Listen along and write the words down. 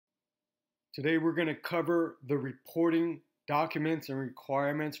Today we're going to cover the reporting documents and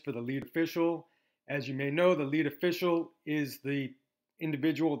requirements for the lead official. As you may know, the lead official is the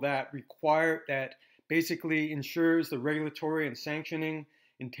individual that basically ensures the regulatory and sanctioning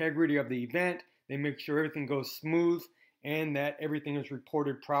integrity of the event. They make sure everything goes smooth and that everything is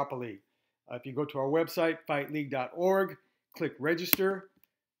reported properly. If you go to our website, fightleague.org, click register,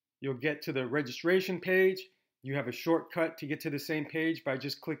 you'll get to the registration page. You have a shortcut to get to the same page by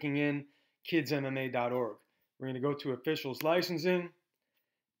just clicking in kidsmma.org. We're going to go to officials licensing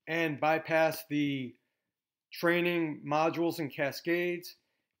and bypass the training modules and cascades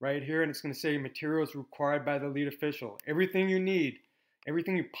right here, and it's going to say materials required by the lead official. Everything you need,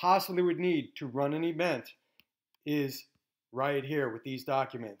 everything you possibly would need to run an event is right here with these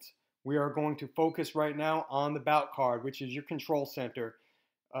documents. We are going to focus right now on the bout card, which is your control center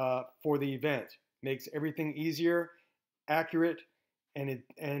for the event. Makes everything easier, accurate,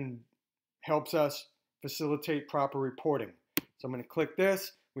 and helps us facilitate proper reporting. So I'm going to click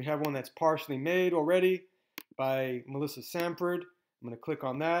this. We have one that's partially made already by Melissa Sanford. I'm going to click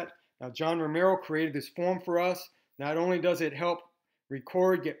on that. Now, John Romero created this form for us. Not only does it help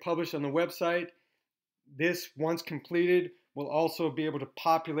record, get published on the website, this, once completed, will also be able to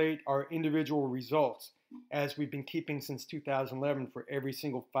populate our individual results as we've been keeping since 2011 for every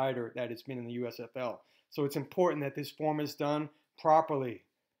single fighter that has been in the USFL. So it's important that this form is done properly.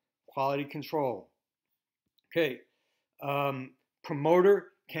 Quality control. Okay, promoter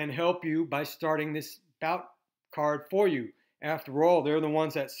can help you by starting this bout card for you. After all, they're the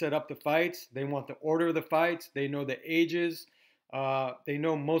ones that set up the fights. They want the order of the fights. They know the ages. They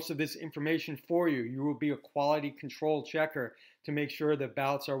know most of this information for you. You will be a quality control checker to make sure the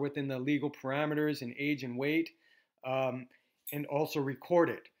bouts are within the legal parameters in age and weight, and also record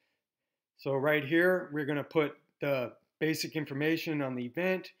it. So right here, we're going to put the basic information on the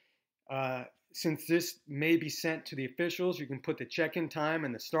event. Since this may be sent to the officials, you can put the check-in time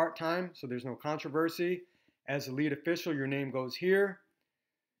and the start time, so there's no controversy. As the lead official, your name goes here.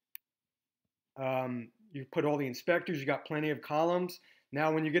 You put all the inspectors, you got plenty of columns.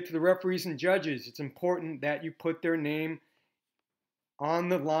 Now, when you get to the referees and judges, it's important that you put their name on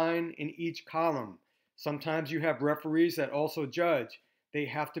the line in each column. Sometimes you have referees that also judge. They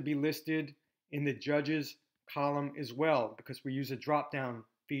have to be listed in the judges column as well because we use a drop-down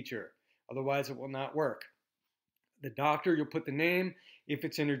feature. Otherwise, it will not work. The doctor, you'll put the name. If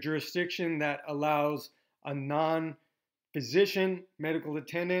it's in a jurisdiction that allows a non-physician medical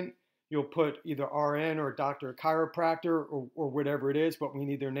attendant, you'll put either RN or doctor or chiropractor or whatever it is, but we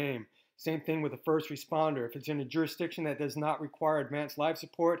need their name. Same thing with a first responder. If it's in a jurisdiction that does not require advanced life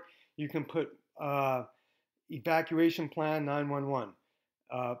support, you can put evacuation plan 911.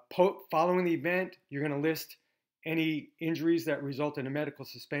 Following the event, you're going to list any injuries that result in a medical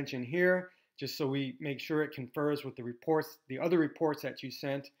suspension here, just so we make sure it confers with the reports, the other reports that you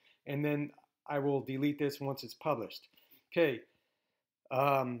sent, and then I will delete this once it's published. Okay,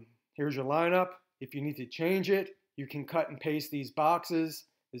 here's your lineup. If you need to change it, you can cut and paste these boxes.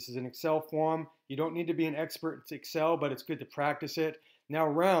 This is an Excel form. You don't need to be an expert in Excel, but it's good to practice it. Now,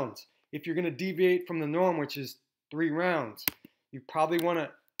 rounds. If you're going to deviate from the norm, which is 3 rounds, you probably want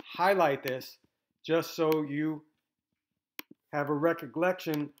to highlight this just so you have a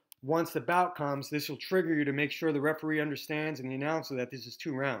recollection. Once the bout comes, this will trigger you to make sure the referee understands and the announcer that this is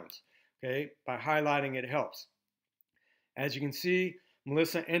 2 rounds. Okay, by highlighting it helps. As you can see,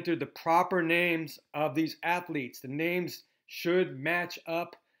 Melissa entered the proper names of these athletes. The names should match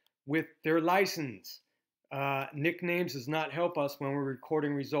up with their license. Nicknames does not help us when we're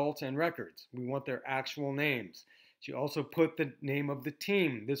recording results and records. We want their actual names. She also put the name of the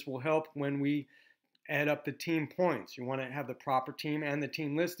team. This will help when we add up the team points. You want to have the proper team and the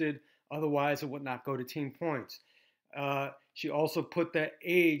team listed, otherwise it would not go to team points. She also put the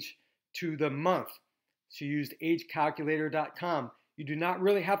age to the month. She used agecalculator.com. You do not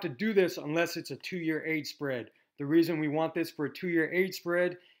really have to do this unless it's a 2-year age spread. The reason we want this for a 2-year age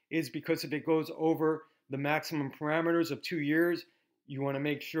spread is because if it goes over the maximum parameters of 2 years, you want to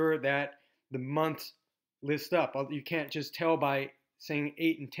make sure that the months list up. You can't just tell by saying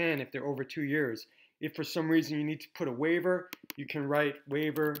 8 and 10 if they're over 2 years. If for some reason you need to put a waiver, you can write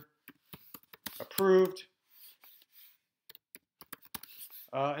waiver approved,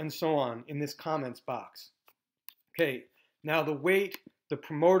 and so on in this comments box. Okay, now the weight, the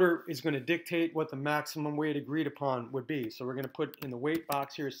promoter is going to dictate what the maximum weight agreed upon would be. So we're going to put in the weight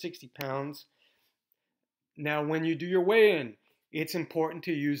box here 60 pounds. Now when you do your weigh-in, it's important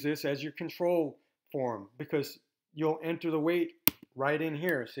to use this as your control form because you'll enter the weight right in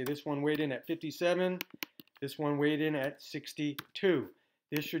here. See, this one weighed in at 57, this one weighed in at 62.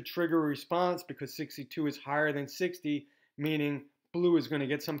 This should trigger a response because 62 is higher than 60, meaning blue is going to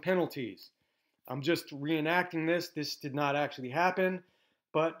get some penalties. I'm just reenacting this. This did not actually happen,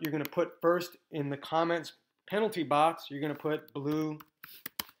 but you're going to put first in the comments penalty box, you're going to put blue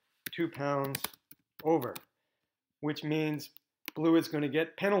 2 pounds over, which means blue is going to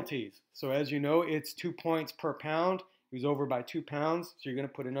get penalties. So as you know, it's 2 points per pound. He was over by 2 pounds, so you're going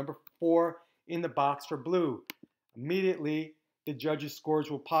to put a number 4 in the box for blue. Immediately, the judges' scores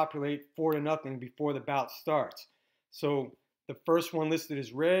will populate 4-0 before the bout starts. So the first one listed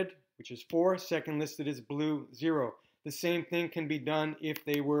is red, which is 4. Second listed is blue, 0. The same thing can be done if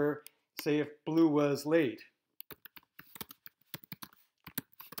they were, say, if blue was late.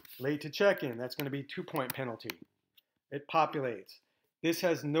 Late to check-in, that's going to be 2-point penalty. It populates. This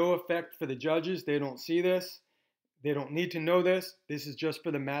has no effect for the judges. They don't see this. They don't need to know this. This is just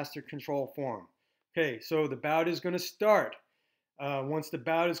for the master control form. Okay, so the bout is going to start. Once the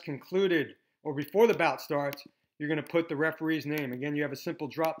bout is concluded, or before the bout starts, you're going to put the referee's name. Again, you have a simple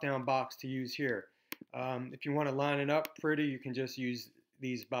drop-down box to use here. If you want to line it up pretty, you can just use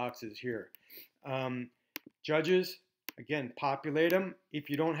these boxes here. Judges, again, populate them. If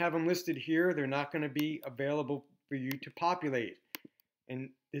you don't have them listed here, they're not going to be available for you to populate. And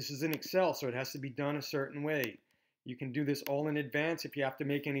this is in Excel, so it has to be done a certain way. You can do this all in advance. If you have to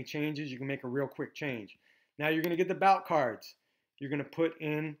make any changes, you can make a real quick change. Now you're going to get the bout cards. You're going to put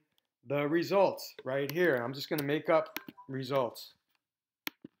in the results right here. I'm just going to make up results.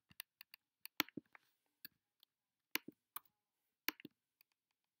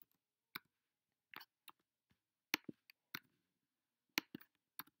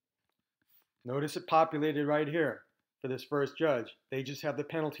 Notice it populated right here for this first judge. They just have the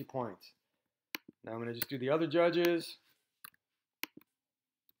penalty points. Now I'm going to just do the other judges.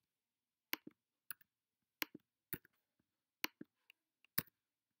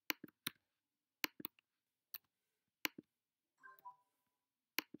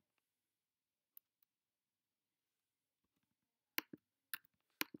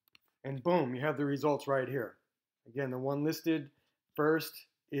 And boom, you have the results right here. Again, the one listed first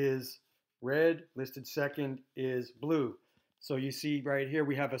is red, listed second is blue. So you see right here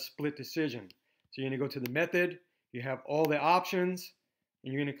we have a split decision. So you're going to go to the method, you have all the options,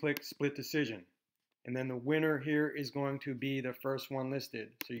 and you're going to click split decision. And then the winner here is going to be the first one listed.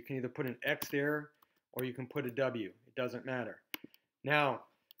 So you can either put an X there or you can put a W. It doesn't matter. Now,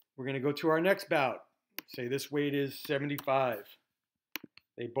 we're going to go to our next bout. Say this weight is 75.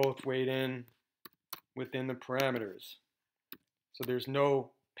 They both weighed in within the parameters. So there's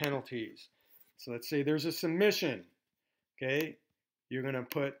no penalties. So let's say there's a submission. Okay, you're going to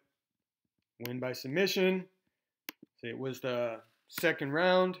put win by submission. Say it was the second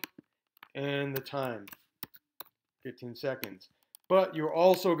round and the time, 15 seconds. But you're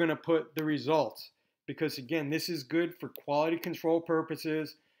also going to put the results because, again, this is good for quality control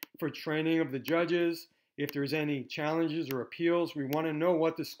purposes, for training of the judges. If there's any challenges or appeals, we want to know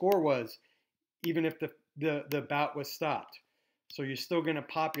what the score was, even if the bout was stopped. So you're still going to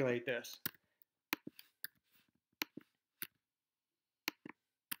populate this.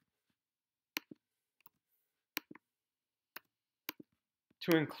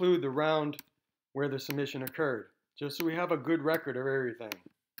 To include the round where the submission occurred, just so we have a good record of everything.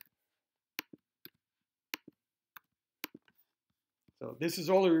 So this is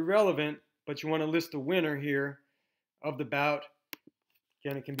all irrelevant, but you want to list the winner here of the bout.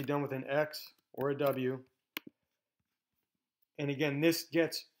 Again, it can be done with an X or a W. And again, this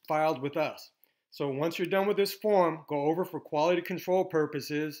gets filed with us. So once you're done with this form, go over for quality control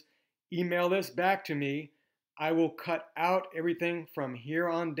purposes, email this back to me. I will cut out everything from here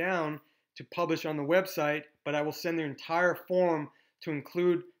on down to publish on the website, but I will send the entire form to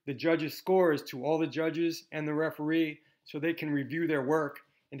include the judges' scores to all the judges and the referee so they can review their work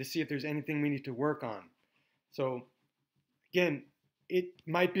and to see if there's anything we need to work on. So again, it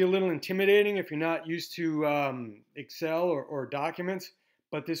might be a little intimidating if you're not used to Excel or documents,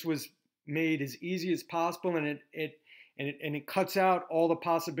 but this was made as easy as possible, and it cuts out all the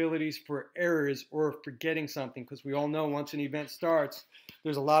possibilities for errors or forgetting something, because we all know once an event starts,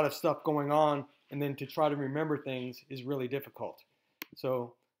 there's a lot of stuff going on, and then to try to remember things is really difficult.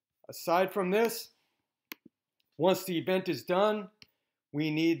 So aside from this, once the event is done, we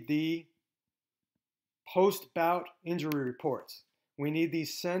need the post-bout injury reports. We need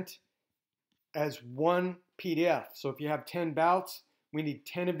these sent as one PDF. So if you have 10 bouts, we need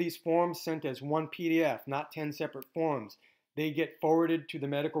 10 of these forms sent as one PDF, not 10 separate forms. They get forwarded to the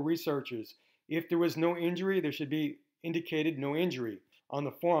medical researchers. If there was no injury, there should be indicated no injury on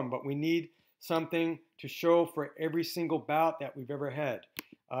the form, but we need something to show for every single bout that we've ever had.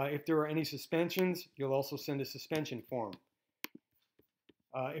 If there are any suspensions, you'll also send a suspension form.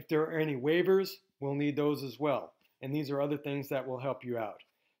 If there are any waivers, we'll need those as well. And these are other things that will help you out.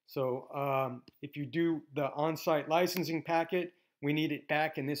 So if you do the on-site licensing packet, we need it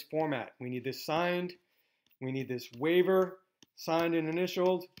back in this format. We need this signed. We need this waiver signed and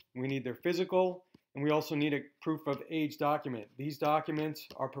initialed. We need their physical. And we also need a proof of age document. These documents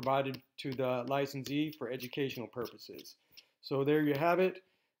are provided to the licensee for educational purposes. So there you have it.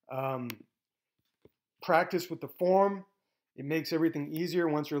 Practice with the form. It makes everything easier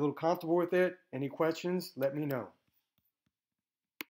once you're a little comfortable with it. Any questions, let me know.